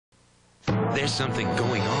There's something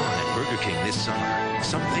going on at Burger King this summer.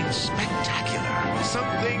 Something spectacular.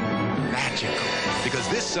 Something magical. Because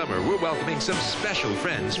this summer, we're welcoming some special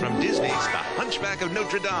friends from Disney's The Hunchback of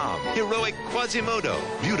Notre Dame, heroic Quasimodo,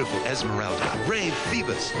 beautiful Esmeralda, brave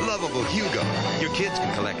Phoebus, lovable Hugo. Your kids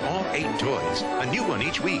can collect all 8 toys, a new one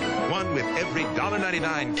each week, one with every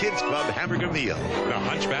 $1.99 Kids Club hamburger meal. The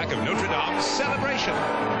Hunchback of Notre Dame celebration.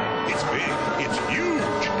 It's big, it's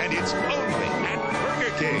huge, and it's only at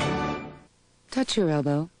Burger King. Touch your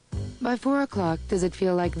elbow. By 4 o'clock, does it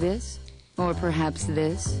feel like this? Or perhaps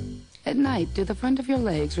this? At night, do the front of your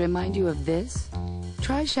legs remind you of this?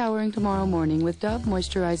 Try showering tomorrow morning with Dove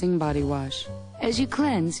Moisturizing Body Wash. As you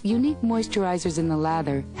cleanse, unique moisturizers in the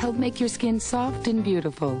lather help make your skin soft and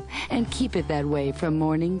beautiful, and keep it that way from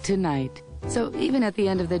morning to night. So even at the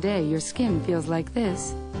end of the day, your skin feels like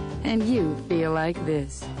this, and you feel like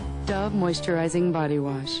this. Dove Moisturizing Body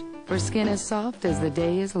Wash, for skin as soft as the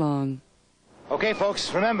day is long. Okay,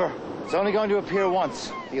 folks, remember, it's only going to appear once.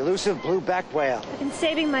 The elusive blue-backed whale. I've been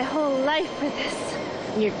saving my whole life for this.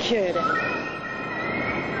 You're kidding.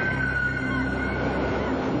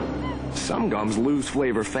 Some gums lose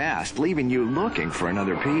flavor fast, leaving you looking for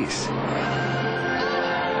another piece.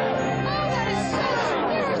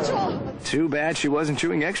 Too bad she wasn't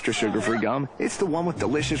chewing extra sugar-free gum. It's the one with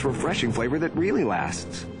delicious, refreshing flavor that really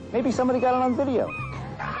lasts. Maybe somebody got it on video.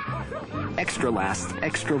 Extra lasts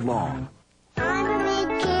extra long. I'm a big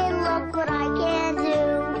kid, look what I can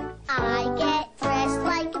do. I get dressed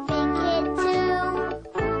like a big kid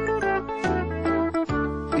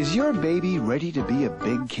too. Is your baby ready to be a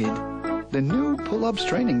big kid? The new Pull-Ups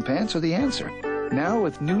training pants are the answer. Now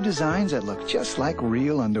with new designs that look just like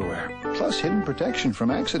real underwear, plus hidden protection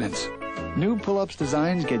from accidents. New Pull-Ups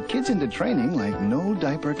designs get kids into training like no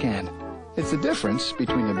diaper can. It's the difference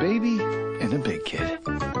between a baby and a big kid.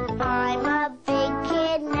 I'm a big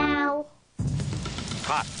kid now.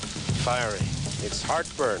 Hot, fiery, it's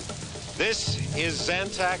heartburn. This is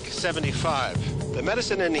Zantac 75. The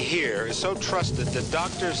medicine in here is so trusted that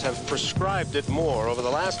doctors have prescribed it more over the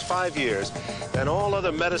last 5 years than all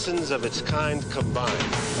other medicines of its kind combined.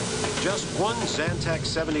 Just one Zantac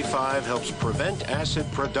 75 helps prevent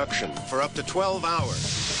acid production for up to 12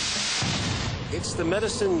 hours. It's the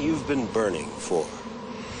medicine you've been burning for.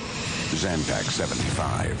 Zantac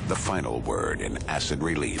 75, the final word in acid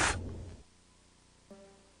relief.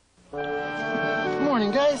 Good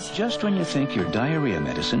morning, guys. Just when you think your diarrhea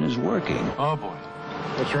medicine is working. Oh, boy.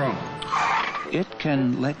 What's wrong? It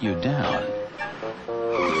can let you down.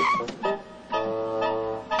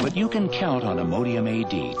 But you can count on Imodium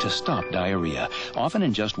A-D to stop diarrhea, often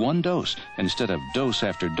in just one dose, instead of dose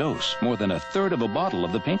after dose, more than 1/3 of a bottle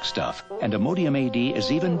of the pink stuff. And Imodium A-D is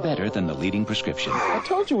even better than the leading prescription. I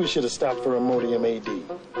told you we should have stopped for Imodium A-D.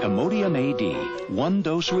 Imodium A-D, one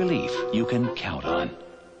dose relief you can count on.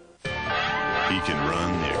 He can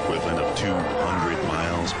run the equivalent of 200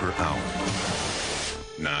 miles per hour.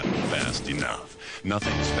 Not fast enough.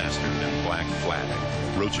 Nothing's faster than black flag.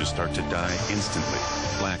 Roaches start to die instantly.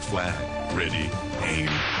 Black flag. Ready, aim,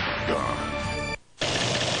 gone.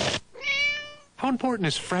 How important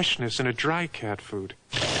is freshness in a dry cat food?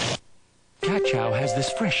 Cat Chow has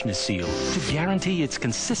this freshness seal to guarantee it's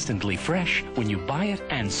consistently fresh when you buy it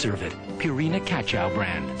and serve it. Purina Cat Chow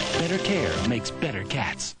brand. Better care makes better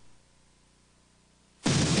cats.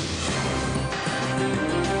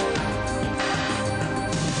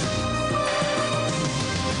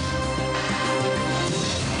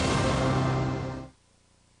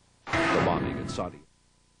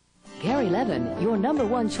 KARE 11, your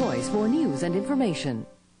 #1 choice for news and information.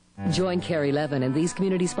 Join KARE 11 and these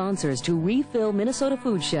community sponsors to refill Minnesota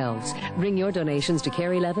food shelves. Bring your donations to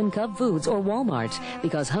KARE 11, Cub Foods, or Walmart,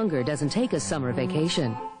 because hunger doesn't take a summer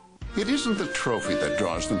vacation. It isn't the trophy that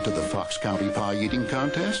draws them to the Fox County Pie Eating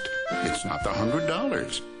Contest. It's not the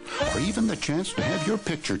 $100, or even the chance to have your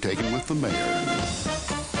picture taken with the mayor.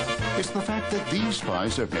 It's the fact that these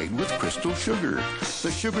pies are made with crystal sugar. The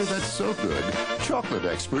sugar that's so good, chocolate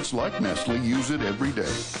experts like Nestle use it every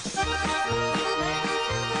day.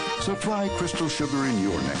 So try crystal sugar in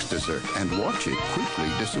your next dessert and watch it quickly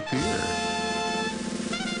disappear.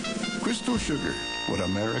 Crystal sugar, what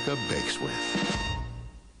America bakes with.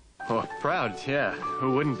 Oh, proud, yeah.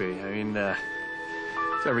 Who wouldn't be? I mean,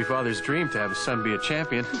 it's every father's dream to have a son be a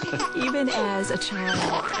champion. Even as a child,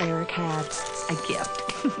 Eric had a gift.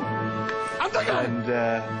 And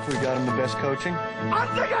we got him the best coaching?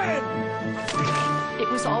 It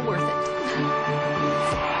was all worth it.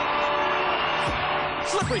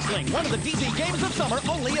 Slippery Sling, one of the DZ games of summer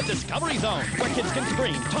only at Discovery Zone, where kids can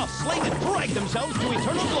scream, toss, sling, and drag themselves to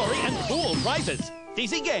eternal glory and cool prizes.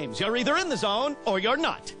 DZ Games, you're either in the zone or you're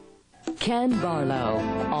not. Ken Barlow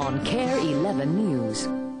on KARE 11 News.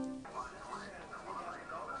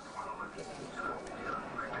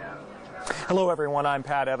 Hello, everyone. I'm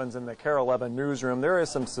Pat Evans in the KARE 11 newsroom. There is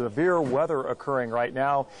some severe weather occurring right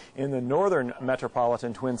now in the northern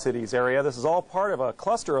metropolitan Twin Cities area. This is all part of a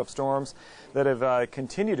cluster of storms that have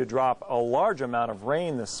continued to drop a large amount of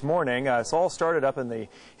rain this morning. It's all started up in the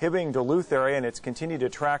Hibbing-Duluth area, and it's continued to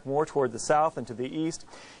track more toward the south and to the east.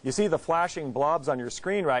 You see the flashing blobs on your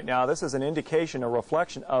screen right now. This is an indication, a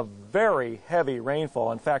reflection of very heavy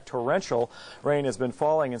rainfall. In fact, torrential rain has been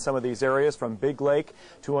falling in some of these areas from Big Lake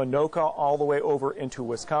to Anoka all the way over into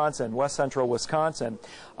Wisconsin, west central Wisconsin.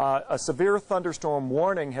 A severe thunderstorm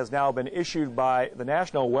warning has now been issued by the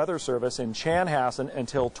National Weather Service in Chanhassen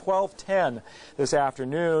until 12:10 this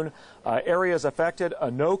afternoon. Areas affected: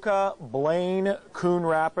 Anoka, Blaine, Coon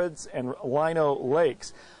Rapids, and Lino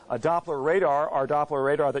Lakes. Our Doppler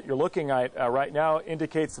radar that you're looking at right now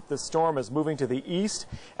indicates that this storm is moving to the east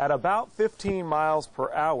at about 15 miles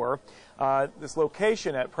per hour. This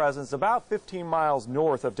location at present is about 15 miles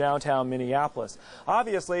north of downtown Minneapolis.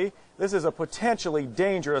 Obviously, this is a potentially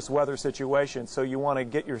dangerous weather situation, so you want to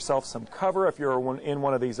get yourself some cover if you're in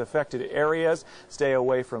one of these affected areas. Stay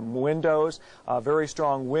away from windows. Very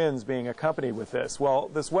strong winds being accompanied with this. Well,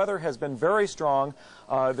 this weather has been very strong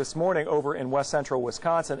this morning over in west central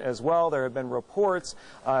Wisconsin as well. There have been reports,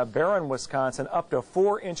 Barron, Wisconsin, up to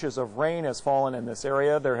 4 inches of rain has fallen in this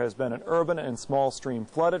area. There has been an urban and small stream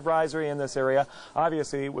flood advisory in this area.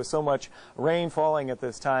 Obviously, with so much rain falling at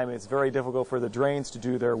this time, it's very difficult for the drains to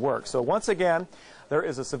do their work. So once again, there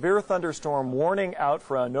is a severe thunderstorm warning out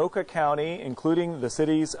for Anoka County, including the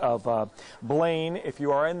cities of Blaine. If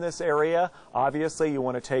you are in this area, obviously you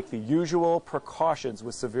want to take the usual precautions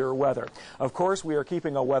with severe weather. Of course, we are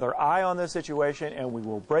keeping a weather eye on this situation, and we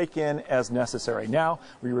will break in as necessary. Now,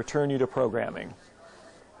 we return you to programming.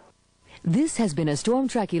 This has been a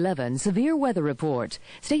StromTrack 11 severe weather report.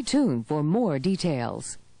 Stay tuned for more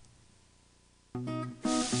details.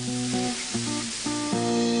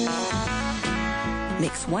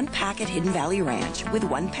 Mix 1 packet Hidden Valley Ranch with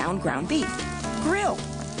 1 pound ground beef. Grill.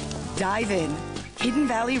 Dive in. Hidden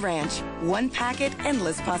Valley Ranch. 1 packet,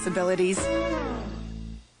 endless possibilities.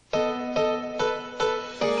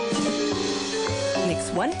 Mix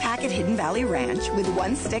 1 packet Hidden Valley Ranch with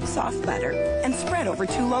 1 stick soft butter and spread over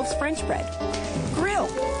 2 loaves French bread. Grill.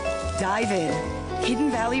 Dive in. Hidden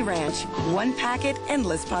Valley Ranch. 1 packet,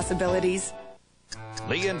 endless possibilities.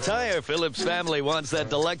 The entire Phillips family wants that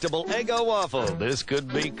delectable Egoo waffle. This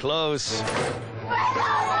could be close.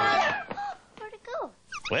 Where'd it go?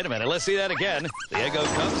 Wait a minute, let's see that again. The Egoo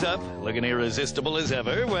comes up, looking irresistible as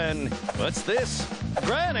ever, when, what's this?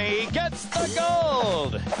 Granny gets the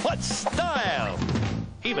gold! What style!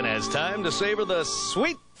 Even has time to savor the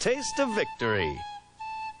sweet taste of victory.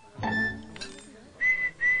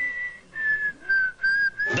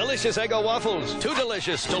 Delicious Egoo waffles, too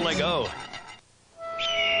delicious to let go.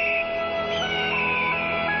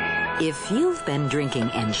 If you've been drinking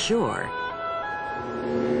Ensure,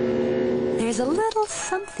 there's a little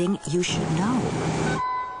something you should know.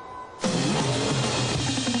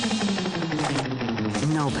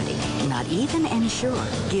 Nobody, not even Ensure,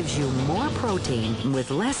 gives you more protein with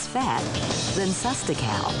less fat than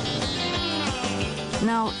Sustical.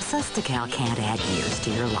 No, Sustical can't add years to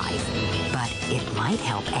your life, but it might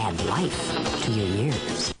help add life to your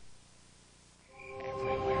years.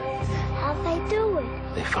 How'd they do it?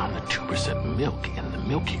 They found the 2% milk in the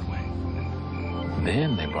Milky Way.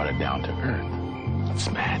 Then they brought it down to Earth. It's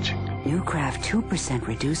magic. New Kraft 2%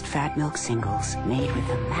 reduced fat milk singles, made with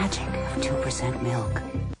the magic of 2% milk.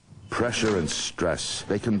 Pressure and stress,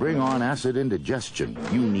 they can bring on acid indigestion.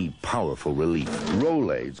 You need powerful relief.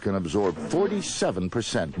 Rolaids can absorb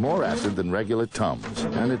 47% more acid than regular Tums.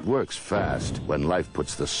 And it works fast. When life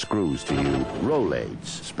puts the screws to you, Rolaids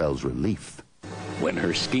spells relief. When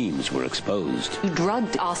her schemes were exposed, You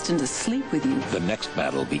drugged Austin to sleep with you. the next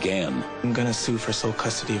battle began. I'm gonna sue for sole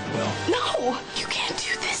custody of Will. No! You can't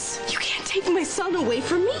do this. You can't take my son away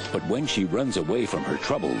from me. But when she runs away from her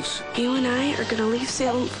troubles, You and I are gonna leave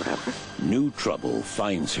Salem forever. new trouble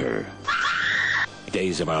finds her.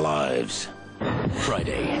 Days of Our Lives.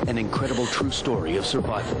 Friday, an incredible true story of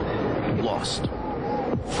survival. Lost.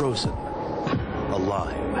 Frozen.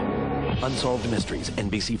 Alive. Unsolved Mysteries,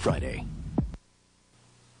 NBC Friday.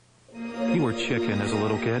 You were chicken as a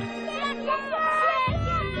little kid.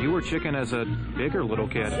 You were chicken as a bigger little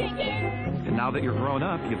kid. And now that you're grown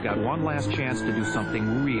up, you've got one last chance to do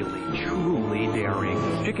something really, truly daring.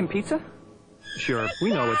 Chicken pizza? Sure,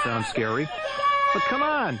 we know it sounds scary. But come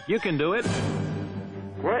on, you can do it.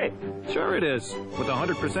 Great. Sure it is. With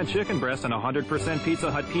 100% chicken breast and 100%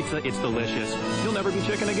 Pizza Hut pizza, it's delicious. You'll never be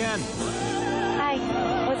chicken again. Hi,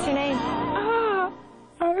 what's your name?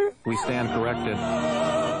 We stand corrected.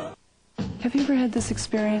 Have you ever had this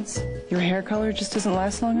experience? Your hair color just doesn't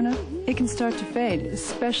last long enough? It can start to fade,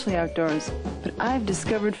 especially outdoors. But I've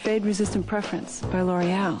discovered Fade Resistant Preference by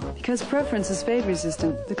L'Oreal. Because Preference is fade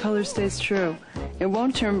resistant, the color stays true. It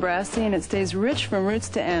won't turn brassy and it stays rich from roots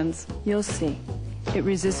to ends. You'll see. It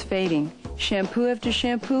resists fading. Shampoo after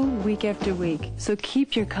shampoo, week after week. So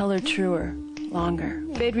keep your color truer, longer.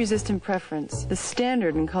 Fade Resistant Preference, the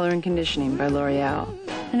standard in color and conditioning by L'Oreal.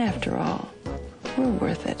 And after all, we're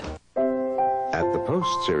worth it. At the Post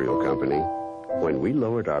Cereal Company, when we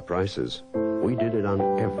lowered our prices, we did it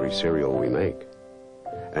on every cereal we make.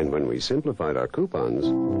 And when we simplified our coupons,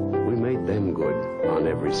 we made them good on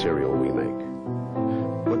every cereal we make.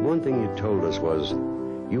 But one thing you told us was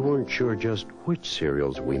you weren't sure just which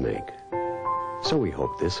cereals we make. So we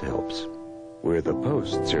hope this helps. We're the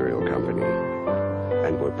Post Cereal Company,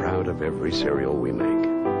 and we're proud of every cereal we make.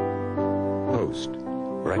 Post,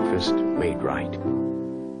 breakfast made right.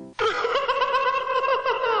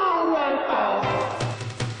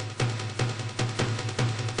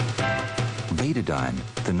 Betadine,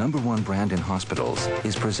 the #1 brand in hospitals,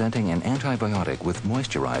 is presenting an antibiotic with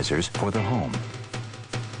moisturizers for the home.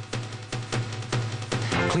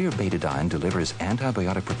 Clear Betadine delivers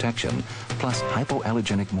antibiotic protection plus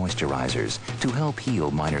hypoallergenic moisturizers to help heal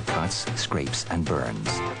minor cuts, scrapes, and burns.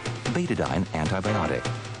 Betadine Antibiotic,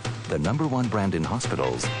 the #1 brand in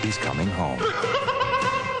hospitals, is coming home.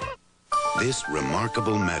 This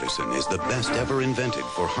remarkable medicine is the best ever invented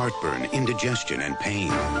for heartburn, indigestion, and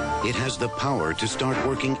pain. It has the power to start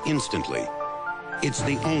working instantly. It's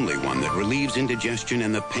the only one that relieves indigestion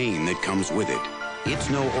and the pain that comes with it. It's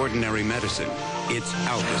no ordinary medicine. It's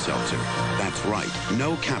Alka-Seltzer. That's right.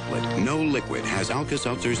 No caplet, no liquid has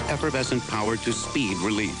Alka-Seltzer's effervescent power to speed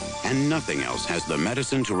relief. And nothing else has the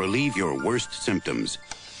medicine to relieve your worst symptoms.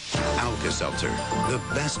 Alka-Seltzer, the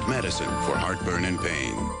best medicine for heartburn and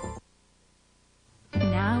pain.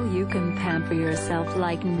 Now you can pamper yourself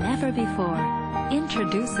like never before.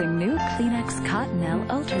 Introducing new Kleenex Cottonelle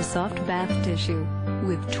Ultra Soft Bath Tissue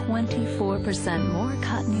with 24% more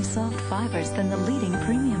cottony soft fibers than the leading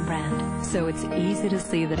premium brand. So it's easy to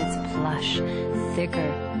see that it's plush,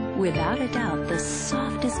 thicker, without a doubt the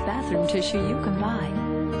softest bathroom tissue you can buy.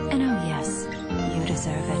 And oh yes, you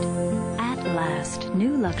deserve it. At last,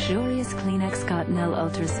 new luxurious Kleenex Cottonelle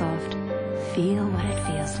Ultra Soft. Feel what it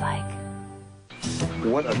feels like.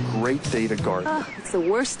 What a great day to garden. Oh, it's the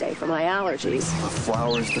worst day for my allergies. The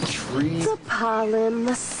flowers, the trees. The pollen,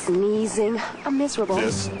 the sneezing. I'm miserable.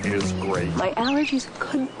 This is great. My allergies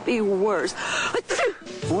couldn't be worse.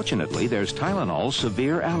 Fortunately, there's Tylenol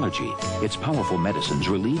Severe Allergy. Its powerful medicines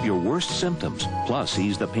relieve your worst symptoms, plus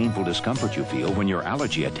ease the painful discomfort you feel when your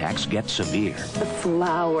allergy attacks get severe. The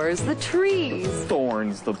flowers, the trees.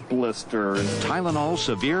 Thorns, the blisters. Tylenol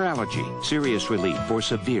Severe Allergy. Serious relief for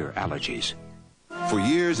severe allergies. For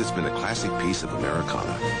years, it's been a classic piece of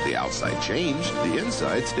Americana. The outside changed, the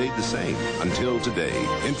inside stayed the same. Until today,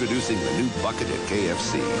 introducing the new bucket at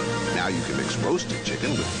KFC. Now you can mix roasted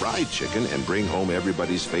chicken with fried chicken and bring home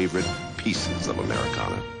everybody's favorite pieces of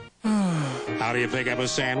Americana. How do you pick up a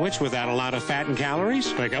sandwich without a lot of fat and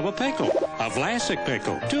calories? Pick up a pickle. A Vlasic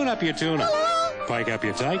pickle. Tune up your tuna. Pick up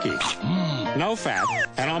your turkey. No fat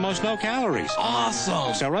and almost no calories.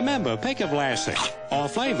 Awesome! So remember, pick a Vlasic. All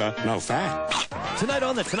flavor, no fat. Tonight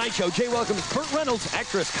on The Tonight Show, Jay welcomes Burt Reynolds,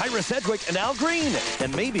 actress Kyra Sedgwick, and Al Green.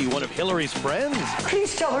 And maybe one of Hillary's friends.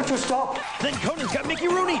 Please tell her to stop. Then Conan's got Mickey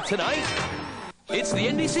Rooney tonight. It's the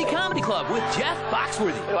NBC Comedy Club with Jeff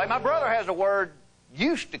Foxworthy. Like my brother has a word,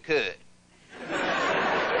 used to could.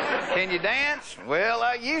 Can you dance? Well,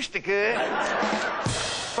 I used to could.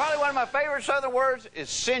 Probably one of my favorite Southern words is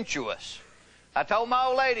sensuous. I told my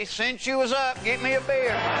old lady, since you was up, get me a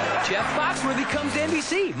beer. Jeff Foxworthy comes to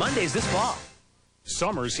NBC Mondays this fall.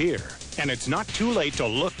 Summer's here, and it's not too late to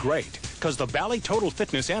look great, because the Bally Total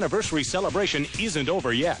Fitness Anniversary Celebration isn't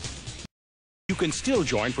over yet. You can still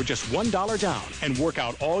join for just $1 down and work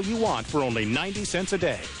out all you want for only 90 cents a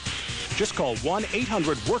day. Just call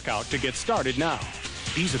 1-800-WORKOUT to get started now.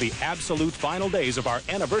 These are the absolute final days of our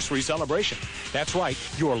anniversary celebration. That's right,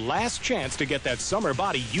 your last chance to get that summer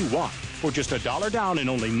body you want for just $1 down and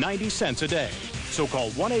only 90 cents a day. So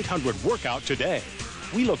call 1-800-WORKOUT today.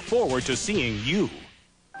 We look forward to seeing you.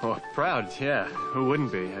 Oh, proud, yeah. Who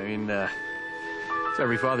wouldn't be? I mean, it's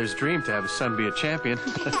every father's dream to have his son be a champion.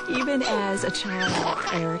 Even as a child,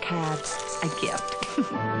 Eric had a gift.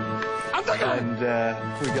 I'm thinking! And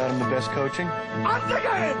we got him the best coaching? I'm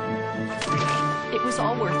thinking! It was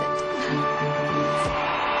all worth it.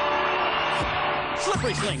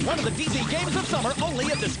 Slippery Sling, one of the DZ games of summer only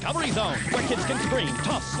at Discovery Zone, where kids can scream,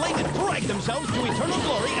 toss, sling, and drag themselves to eternal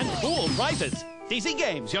glory and cool prizes. DZ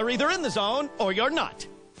Games, you're either in the zone or you're not.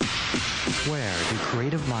 Where do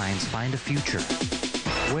creative minds find a future?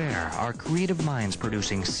 Where are creative minds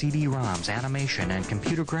producing CD-ROMs, animation, and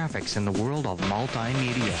computer graphics in the world of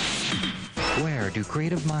multimedia? Where do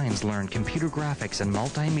creative minds learn computer graphics and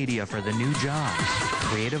multimedia for the new jobs?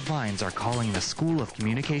 Creative minds are calling the School of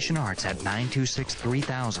Communication Arts at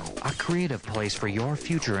 926-3000. A creative place for your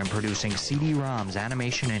future in producing CD-ROMs,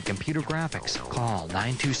 animation, and computer graphics. Call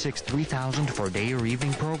 926-3000 for day or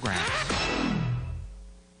evening programs.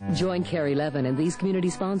 Join KARE 11 and these community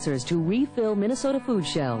sponsors to refill Minnesota food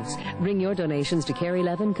shelves. Bring your donations to KARE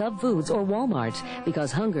 11, Cub Foods, or Walmart,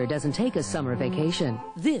 because hunger doesn't take a summer vacation.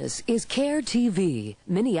 This is KARE TV,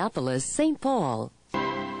 Minneapolis, St. Paul.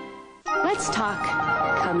 Let's talk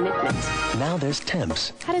commitment. Now there's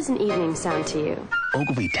Temps. How does an evening sound to you?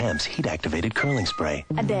 Ogilvy Temps heat-activated curling spray.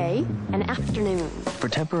 A day, an afternoon. For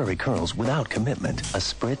temporary curls without commitment. A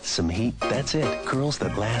spritz, some heat, that's it. Curls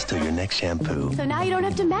that last till your next shampoo. So now you don't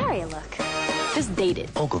have to marry a look. Just date it.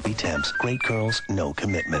 Ogilvy Temps. Great curls, no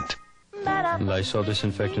commitment. Lysol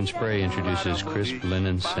disinfectant spray introduces crisp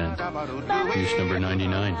linen scent. Use number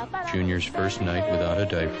 99. Junior's first night without a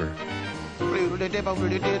diaper.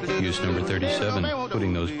 Use number 37.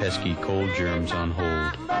 Putting those pesky cold germs on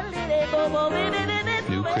hold.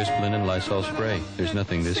 New crisp linen Lysol spray. There's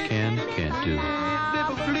nothing this can can't do.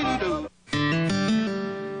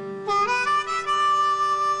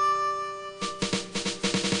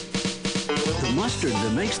 The mustard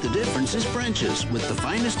that makes the difference is French's, with the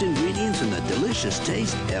finest ingredients and the delicious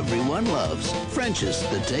taste everyone loves. French's,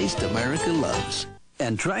 the taste America loves.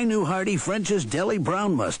 And try new hearty French's Deli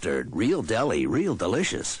Brown Mustard. Real deli, real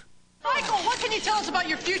delicious. Michael, what can you tell us about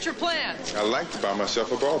your future plans? I'd like to buy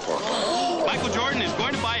myself a ballpark. Michael Jordan is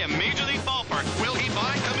going to buy a Major League ballpark. Will he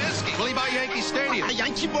buy Comiskey? Will he buy Yankee Stadium?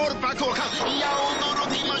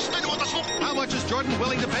 How much is Jordan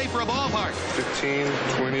willing to pay for a ballpark? 15,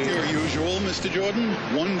 20. Your usual, Mr. Jordan.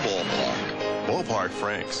 One ballpark. Ballpark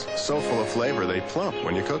Franks. So full of flavor, they plump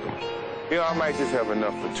when you cook them. Yeah, I might just have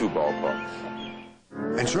enough for 2 ballparks.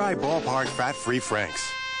 And try Ballpark Fat-Free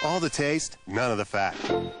Franks. All the taste, none of the fat.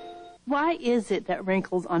 Why is it that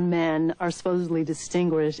wrinkles on men are supposedly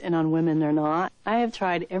distinguished and on women they're not? I have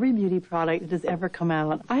tried every beauty product that has ever come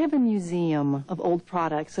out. I have a museum of old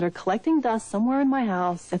products that are collecting dust somewhere in my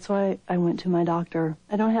house. That's why I went to my doctor.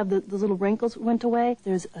 I don't have the little wrinkles went away.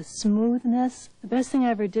 There's a smoothness. The best thing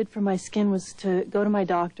I ever did for my skin was to go to my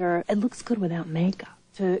doctor. It looks good without makeup.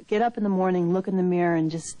 To get up in the morning, look in the mirror,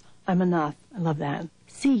 and just, I'm enough. I love that.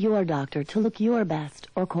 See your doctor to look your best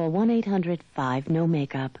or call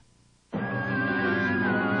 1-800-5-NO-MAKEUP.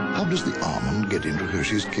 How does the almond get into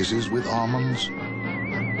Hershey's Kisses with almonds?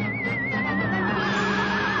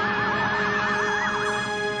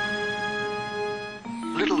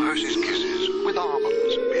 Little Hershey's Kisses with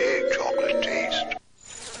almonds. Big chocolate taste.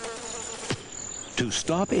 To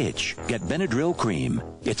stop itch, get Benadryl cream.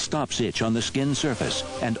 It stops itch on the skin surface,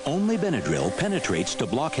 and only Benadryl penetrates to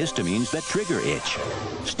block histamines that trigger itch.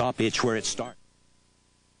 Stop itch where it starts.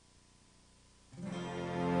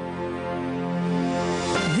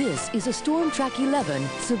 This is a StromTrack 11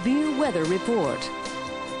 severe weather report.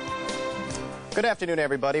 Good afternoon,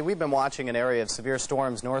 everybody. We've been watching an area of severe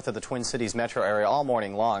storms north of the Twin Cities metro area all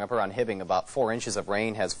morning long. Up around Hibbing, about 4 inches of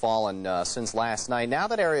rain has fallen since last night. Now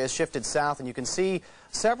that area has shifted south, and you can see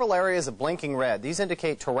several areas of blinking red. These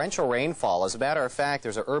indicate torrential rainfall. As a matter of fact,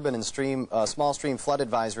 there's an urban and small stream flood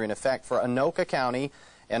advisory in effect for Anoka County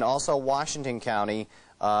and also Washington County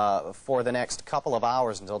for the next couple of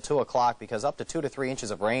hours until 2 o'clock, because up to 2 to 3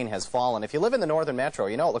 inches of rain has fallen. If you live in the northern metro,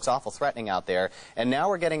 you know it looks awful threatening out there. And now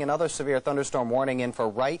we're getting another severe thunderstorm warning in for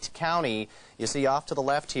Wright County. You see off to the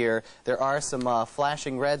left here, there are some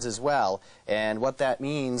flashing reds as well. And what that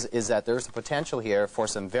means is that there's the potential here for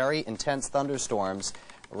some very intense thunderstorms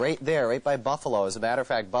right there, right by Buffalo. As a matter of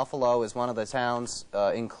fact, Buffalo is one of the towns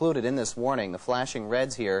included in this warning. The flashing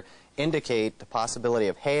reds here indicate the possibility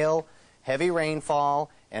of hail, heavy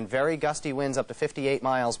rainfall, and very gusty winds up to 58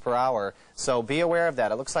 miles per hour. So be aware of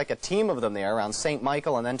that. It looks like a team of them there around St.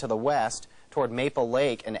 Michael and then to the west toward Maple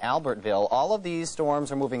Lake and Albertville. All of these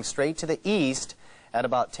storms are moving straight to the east at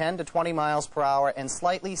about 10 to 20 miles per hour and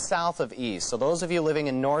slightly south of east. So those of you living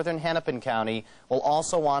in northern Hennepin County will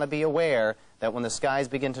also want to be aware that when the skies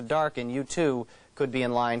begin to darken, you too could be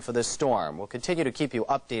in line for this storm. We'll continue to keep you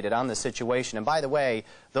updated on the situation. And by the way,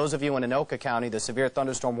 those of you in Anoka County, the severe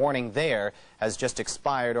thunderstorm warning there has just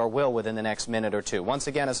expired or will within the next minute or two. Once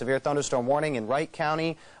again, a severe thunderstorm warning in Wright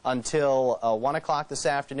County until 1 o'clock this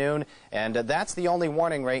afternoon. And that's the only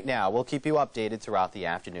warning right now. We'll keep you updated throughout the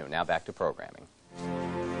afternoon. Now back to programming.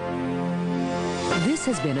 This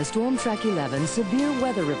has been a StromTrack 11 severe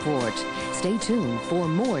weather report. Stay tuned for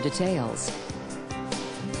more details.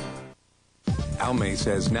 Almay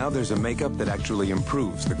says now there's a makeup that actually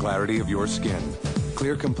improves the clarity of your skin.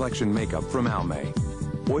 Clear Complexion Makeup from Almay.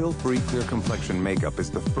 Oil-free clear complexion makeup is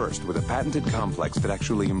the first with a patented complex that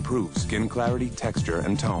actually improves skin clarity, texture,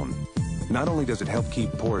 and tone. Not only does it help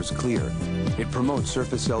keep pores clear, it promotes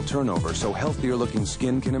surface cell turnover so healthier-looking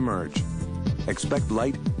skin can emerge. Expect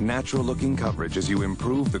light, natural-looking coverage as you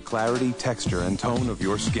improve the clarity, texture, and tone of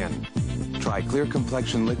your skin. Try Clear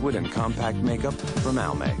Complexion Liquid and Compact Makeup from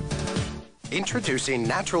Almay. Introducing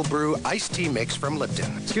Natural Brew Iced Tea Mix from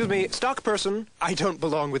Lipton. Excuse me, stock person. I don't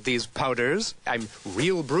belong with these powders. I'm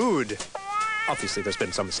real brewed. Obviously, there's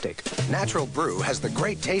been some mistake. Natural Brew has the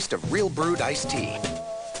great taste of real brewed iced tea.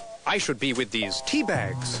 I should be with these tea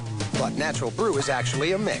bags. But Natural Brew is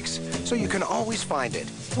actually a mix, so you can always find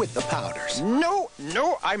it with the powders. No,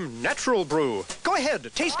 I'm Natural Brew. Go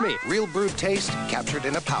ahead, taste me. Real brewed taste captured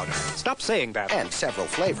in a powder. Stop saying that. And several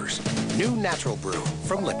flavors. New Natural Brew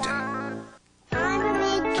from Lipton. I'm a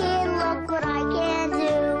big kid, look what I can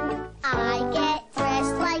do. I get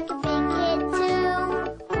dressed like a big kid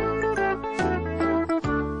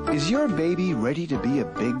too. Is your baby ready to be a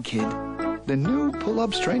big kid? The new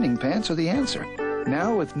Pull-Ups training pants are the answer.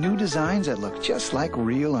 Now with new designs that look just like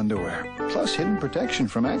real underwear, plus hidden protection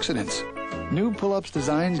from accidents. New Pull-Ups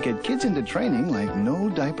designs get kids into training like no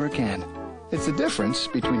diaper can. It's the difference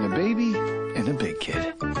between a baby and a big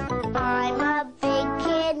kid. I'm a big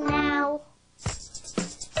kid now.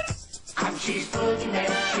 She's boogeyman,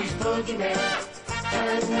 she's boogeyman.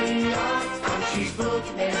 Turn me on. She's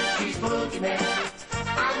boogeyman, she's boogeyman.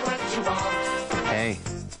 I'm what you want. Hey,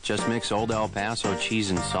 just mix Old El Paso cheese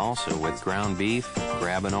and salsa with ground beef,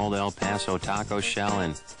 grab an Old El Paso taco shell,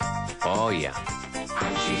 and oh yeah.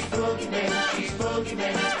 She's boogeyman, she's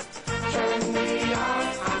boogeyman. Turn me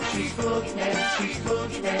on. She's boogeyman, she's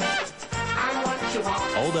boogeyman. I'm what you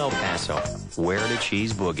want. Old El Paso, where the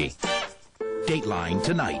cheese boogie. Dateline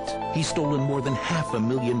tonight. He's stolen more than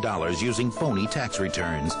 $500,000 using phony tax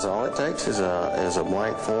returns. All it takes is a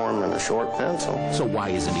blank form and a short pencil. So why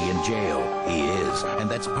isn't he in jail? He is, and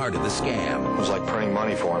that's part of the scam. It was like printing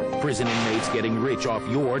money for him. Prison inmates getting rich off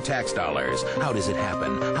your tax dollars. How does it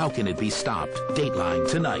happen? How can it be stopped? Dateline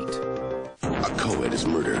tonight. A co-ed is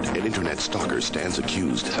murdered. An internet stalker stands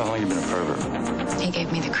accused. How long have you been a pervert? He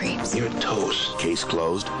gave me the creeps. You're toast. Case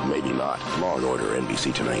closed? Maybe not. Law and Order,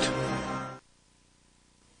 NBC Tonight.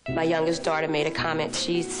 My youngest daughter made a comment.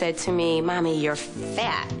 She said to me, "Mommy, you're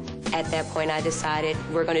fat." At that point, I decided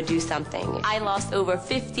we're going to do something. I lost over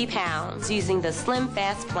 50 pounds using the Slim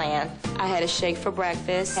Fast plan. I had a shake for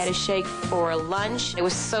breakfast, had a shake for lunch. It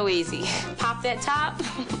was so easy. Pop that top,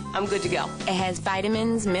 I'm good to go. It has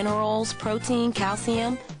vitamins, minerals, protein,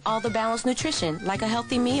 calcium, all the balanced nutrition, like a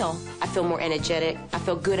healthy meal. I feel more energetic. I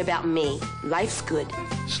feel good about me. Life's good.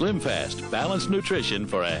 Slim Fast, balanced nutrition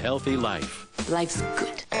for a healthy life. Life's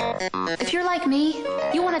good. If you're like me,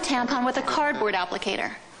 you want a tampon with a cardboard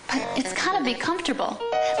applicator. But it's gotta be comfortable.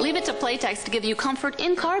 Leave it to Playtex to give you comfort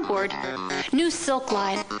in cardboard. New Silk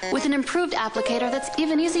Glide with an improved applicator that's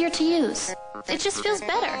even easier to use. It just feels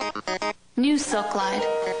better. New Silk Glide,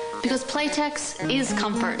 because Playtex is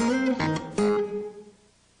comfort.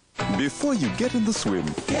 Before you get in the swim,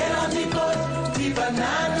 Get on the boat, the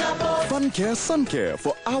banana boat. Fun Care Sun Care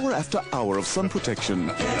for hour after hour of sun protection.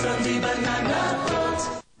 Get on the banana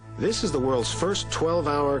boat. This is the world's first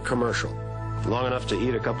 12-hour commercial. Long enough to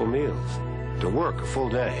eat a couple meals, to work a full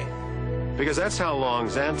day. Because that's how long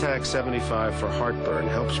Zantac 75 for heartburn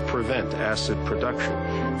helps prevent acid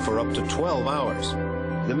production for up to 12 hours.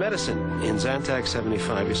 The medicine in Zantac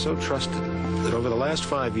 75 is so trusted that over the last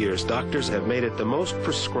 5 years, doctors have made it the most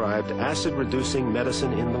prescribed acid-reducing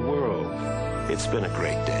medicine in the world. It's been a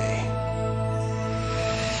great day.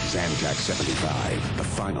 Zantac 75, the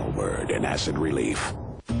final word in acid relief.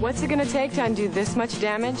 What's it going to take to undo this much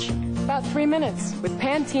damage? About 3 minutes with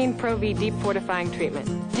Pantene Pro V Deep Fortifying Treatment.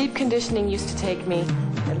 Deep conditioning used to take me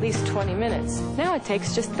at least 20 minutes. Now it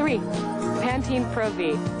takes just 3. Pantene Pro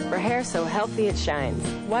V, for hair so healthy it shines.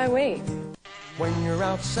 Why wait? When you're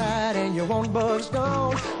outside and you want bugs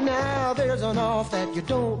gone, now there's an off that you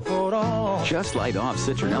don't put on. Just light off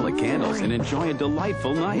citronella candles and enjoy a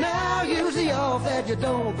delightful night. Now use the off that you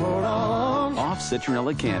don't put on. Off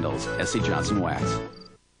citronella candles. S.C. Johnson Wax.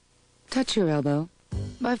 Touch your elbow.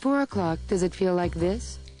 By 4 o'clock, does it feel like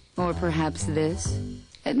this? Or perhaps this?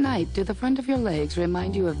 At night, do the front of your legs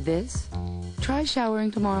remind you of this? Try showering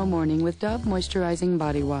tomorrow morning with Dove Moisturizing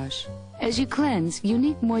Body Wash. As you cleanse,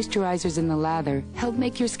 unique moisturizers in the lather help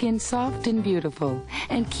make your skin soft and beautiful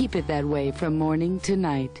and keep it that way from morning to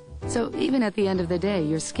night. So even at the end of the day,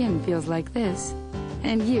 your skin feels like this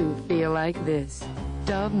and you feel like this.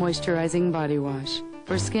 Dove Moisturizing Body Wash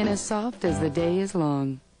for skin as soft as the day is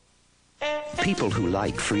long. People who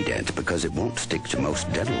like Freedent because it won't stick to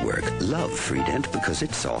most dental work love Freedent because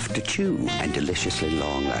it's soft to chew and deliciously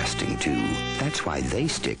long-lasting too. That's why they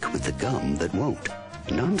stick with the gum that won't.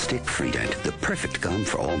 Non-stick Freedent, the perfect gum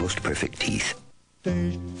for almost perfect teeth.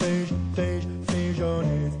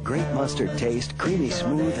 Great mustard taste, creamy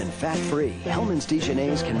smooth, and fat-free. Hellmann's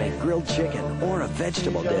Dijonnaise can make grilled chicken or a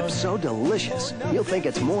vegetable dip so delicious, you'll think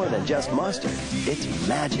it's more than just mustard. It's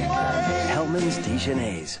magic. Hellmann's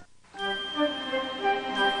Dijonnaise.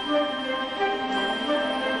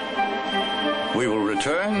 We will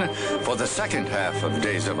return for the second half of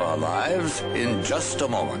Days of Our Lives in just a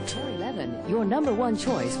moment. 11, your number one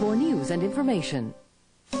choice for news and information.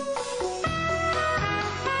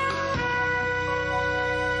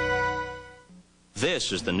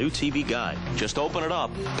 This is the new TV Guide. Just open it up,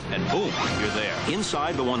 and boom, you're there.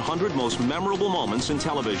 Inside the 100 most memorable moments in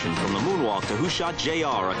television, from the moonwalk to Who Shot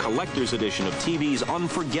JR, a collector's edition of TV's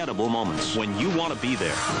unforgettable moments. When you want to be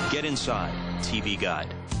there, get inside TV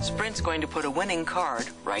Guide. Sprint's going to put a winning card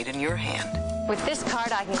right in your hand. With this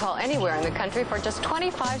card, I can call anywhere in the country for just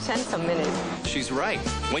 25 cents a minute. She's right.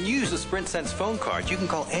 When you use the Sprint Sense phone card, you can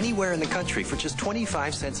call anywhere in the country for just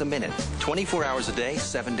 25 cents a minute. 24 hours a day,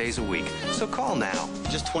 7 days a week. So call now.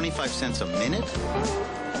 Just 25 cents a minute?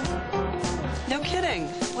 No kidding.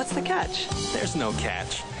 What's the catch? There's no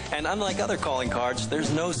catch. And unlike other calling cards,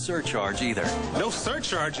 there's no surcharge either. No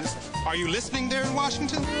surcharges? Are you listening there in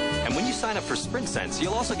Washington? And when you sign up for Sprint Sense,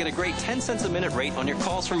 you'll also get a great 10 cents a minute rate on your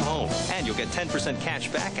calls from home. And you'll get 10% cash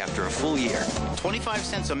back after a full year. 25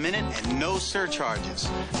 cents a minute and no surcharges.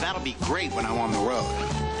 That'll be great when I'm on the road.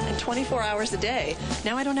 And 24 hours a day.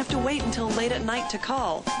 Now I don't have to wait until late at night to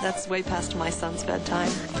call. That's way past my son's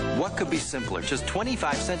bedtime. What could be simpler? Just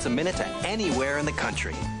 25 cents a minute to anywhere in the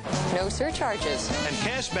country. No surcharges. And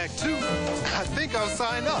cash back too. I think I'll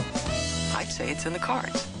sign up. I'd say it's in the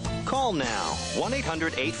cards. Call now.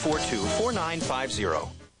 1-800-842-4950.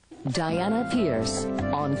 Diana Pierce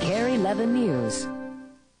on KARE 11 News.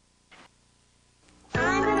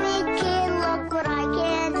 I'm a big kid, look what I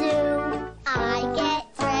can do. I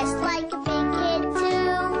get dressed like a big kid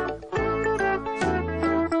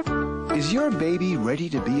too. Is your baby ready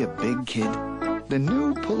to be a big kid? The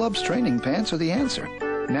new Pull-Ups training pants are the answer.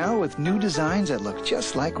 Now with new designs that look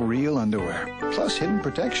just like real underwear, plus hidden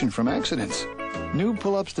protection from accidents. New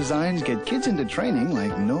Pull-Ups designs get kids into training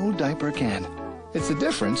like no diaper can. It's the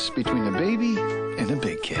difference between a baby and a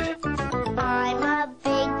big kid. I'm a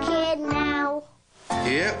big kid now.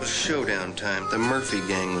 Yeah, it was showdown time. The Murphy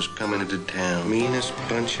gang was coming into town. Meanest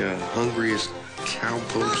bunch of hungriest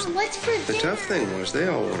cowpokes. Mom, what's for The tough thing was they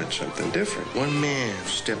all wanted something different. One man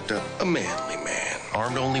stepped up, a manly man,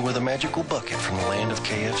 armed only with a magical bucket from the land of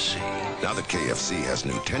KFC. Now that KFC has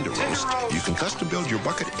new Tender Roast, you can custom build your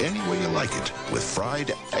bucket any way you like it, with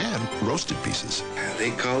fried and roasted pieces.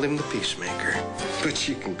 They called him the Peacemaker, but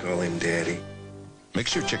you can call him Daddy.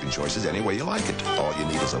 Mix your chicken choices any way you like it. All you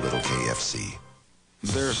need is a little KFC.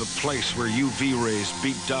 There's a place where UV rays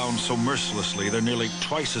beat down so mercilessly they're nearly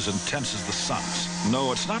twice as intense as the sun's.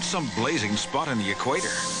 No, it's not some blazing spot in the equator.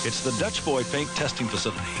 It's the Dutch Boy Paint Testing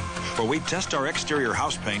Facility, where we test our exterior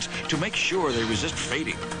house paints to make sure they resist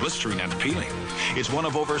fading, blistering, and peeling. It's one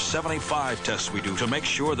of over 75 tests we do to make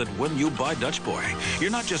sure that when you buy Dutch Boy, you're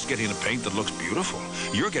not just getting a paint that looks beautiful.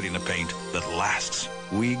 You're getting a paint that lasts.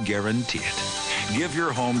 We guarantee it. Give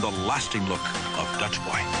your home the lasting look of Dutch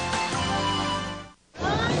Boy.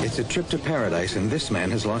 It's a trip to paradise, and this man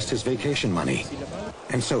has lost his vacation money.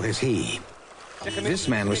 And so has he. This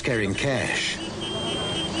man was carrying cash.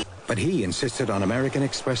 But he insisted on American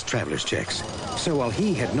Express traveler's checks. So while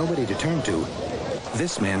he had nobody to turn to,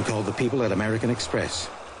 this man called the people at American Express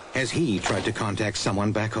as he tried to contact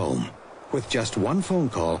someone back home. With just one phone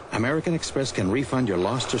call, American Express can refund your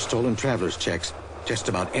lost or stolen traveler's checks just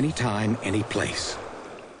about any time, any place.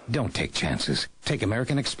 Don't take chances. Take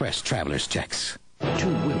American Express traveler's checks. 2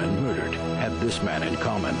 women murdered. Have this man in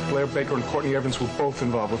common. Blair Baker and Courtney Evans were both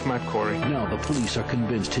involved with Matt Corey. Now the police are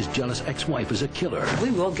convinced his jealous ex-wife is a killer.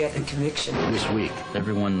 We will get a conviction. This week,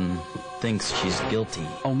 everyone thinks she's guilty.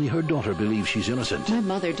 Only her daughter believes she's innocent. My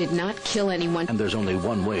mother did not kill anyone. And there's only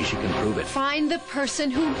one way she can prove it. Find the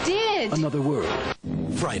person who did. Another World.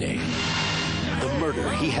 Friday. The murder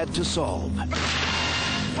he had to solve.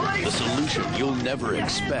 The solution you'll never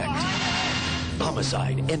expect.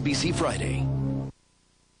 Homicide, NBC Friday.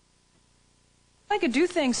 I could do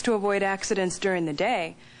things to avoid accidents during the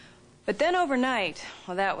day, but then overnight,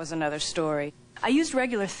 well, that was another story. I used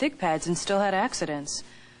regular thick pads and still had accidents.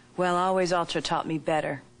 Well, Always Ultra taught me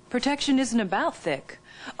better. Protection isn't about thick.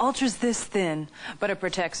 Ultra's this thin, but it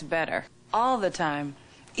protects better. All the time,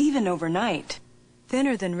 even overnight.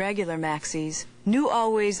 Thinner than regular maxis, new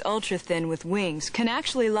Always Ultra Thin with wings can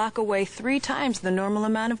actually lock away 3 times the normal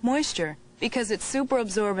amount of moisture, because its super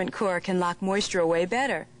absorbent core can lock moisture away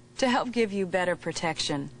better to help give you better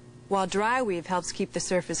protection, while Dry Weave helps keep the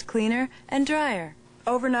surface cleaner and drier.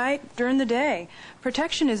 Overnight, during the day,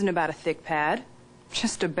 protection isn't about a thick pad,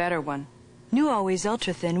 just a better one. New Always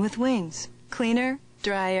Ultra Thin with wings. Cleaner,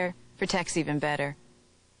 drier, protects even better.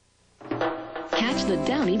 Catch the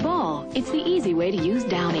Downy ball. It's the easy way to use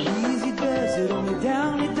Downy. Easy does it, only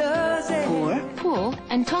Downy does it. Pour, pull,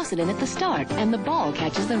 and toss it in at the start, and the ball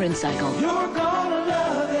catches the rinse cycle. You're gonna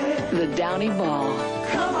love it. The Downy ball.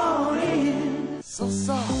 Come on in. So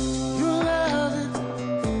soft, you love it.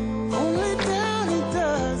 Only Downy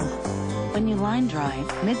does it. When you line dry,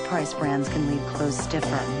 mid-price brands can leave clothes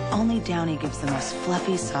stiffer. Only Downy gives the most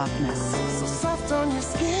fluffy softness. So soft on your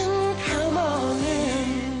skin, come on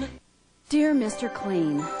in. Dear Mr.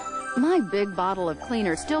 Clean, my big bottle of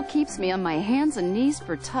cleaner still keeps me on my hands and knees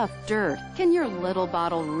for tough dirt. Can your little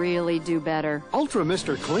bottle really do better? Ultra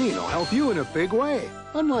Mr. Clean will help you in a big way.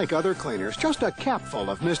 Unlike other cleaners, just a capful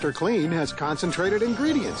of Mr. Clean has concentrated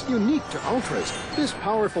ingredients unique to Ultras. This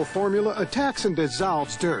powerful formula attacks and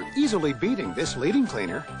dissolves dirt, easily beating this leading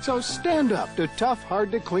cleaner. So stand up to tough,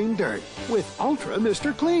 hard-to-clean dirt with Ultra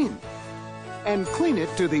Mr. Clean. And clean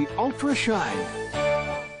it to the Ultra Shine.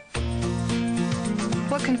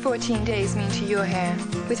 What can 14 days mean to your hair?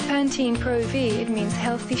 With Pantene Pro V, it means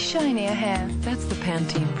healthy, shinier hair. That's the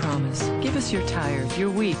Pantene promise. Give us your tired, your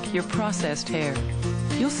weak, your processed hair.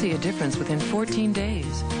 You'll see a difference within 14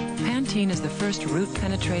 days. Pantene is the first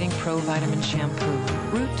root-penetrating pro-vitamin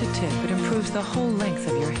shampoo. Root to tip, it improves the whole length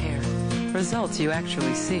of your hair. Results you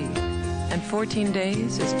actually see. And 14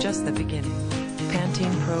 days is just the beginning.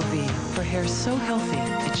 Pantene Pro V, for hair so healthy,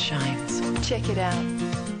 it shines. Check it out.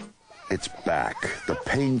 It's back, the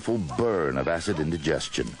painful burn of acid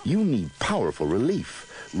indigestion. You need powerful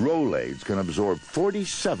relief. Rolaids can absorb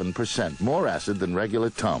 47% more acid than regular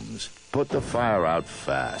Tums. Put the fire out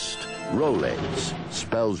fast. Rolaids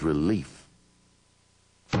spells relief.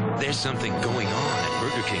 There's something going on at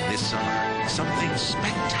Burger King this summer. Something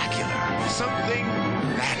spectacular. Something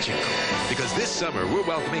magical. Because this summer, we're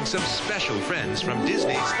welcoming some special friends from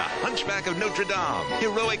Disney's The Hunchback of Notre Dame,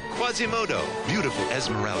 heroic Quasimodo, beautiful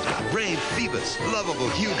Esmeralda, brave Phoebus, lovable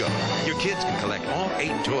Hugo. Your kids can collect all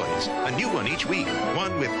 8 toys, a new one each week,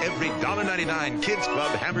 one with every $1.99 Kids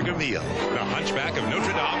Club hamburger meal. The Hunchback of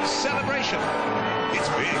Notre Dame celebration. It's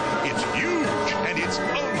big, it's huge, and it's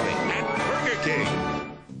only at Burger King.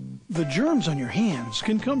 The germs on your hands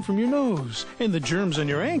can come from your nose, and the germs on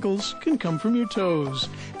your ankles can come from your toes.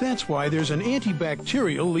 That's why there's an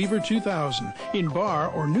antibacterial Lever 2000 in bar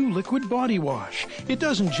or new liquid body wash. It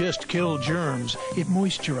doesn't just kill germs, it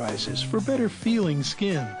moisturizes for better feeling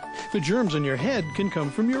skin. The germs on your head can come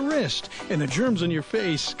from your wrist, and the germs on your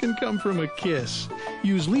face can come from a kiss.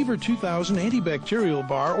 Use Lever 2000 antibacterial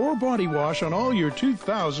bar or body wash on all your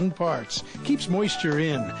 2,000 parts. Keeps moisture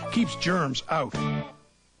in, keeps germs out.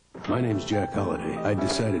 My name's Jack Holliday. I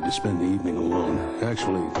decided to spend the evening alone.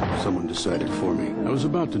 Actually, someone decided for me. I was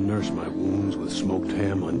about to nurse my wounds with smoked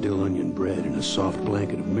ham on dill onion bread and a soft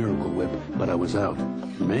blanket of Miracle Whip, but I was out.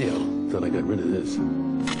 Mail? Thought I got rid of this.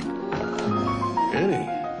 Annie.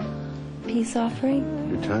 Peace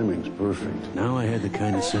offering? Your timing's perfect. Now I had the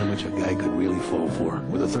kind of sandwich a guy could really fall for.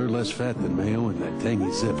 With a third less fat than mayo and that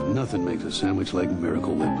tangy zip, nothing makes a sandwich like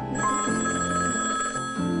Miracle Whip.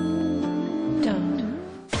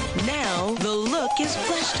 The look is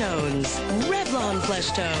Flesh Tones. Revlon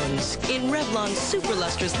Flesh Tones. In Revlon Super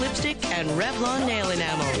Lustrous Lipstick and Revlon Nail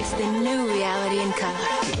Enamel. It's the new reality in color.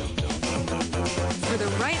 For the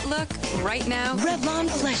right look, right now, Revlon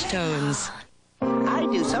Flesh Tones. I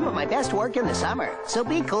do some of my best work in the summer. So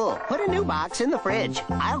be cool. Put a new box in the fridge.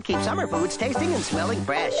 I'll keep summer foods tasting and smelling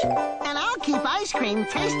fresh. And I'll keep ice cream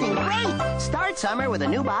tasting great. Start summer with a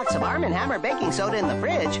new box of Arm & Hammer baking soda in the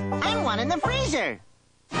fridge and one in the freezer.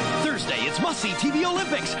 Thursday, it's must-see TV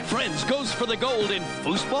Olympics. Friends goes for the gold in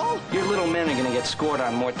foosball. Your little men are going to get scored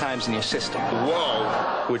on more times than your sister.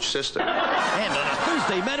 Whoa. Which sister? And on a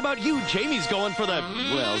Thursday, Mad About You, Jamie's going for the...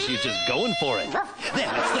 Well, she's just going for it.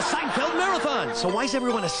 Then it's the Seinfeld Marathon. So why's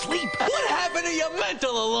everyone asleep? What happened to your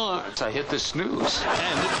mental alarms? I hit the snooze.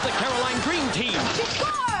 And it's the Caroline Green team. She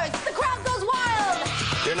scores! The crowd goes wild!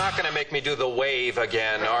 You're not going to make me do the wave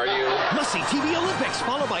again, are you? Must-see TV Olympics,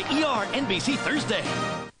 followed by ER NBC Thursday.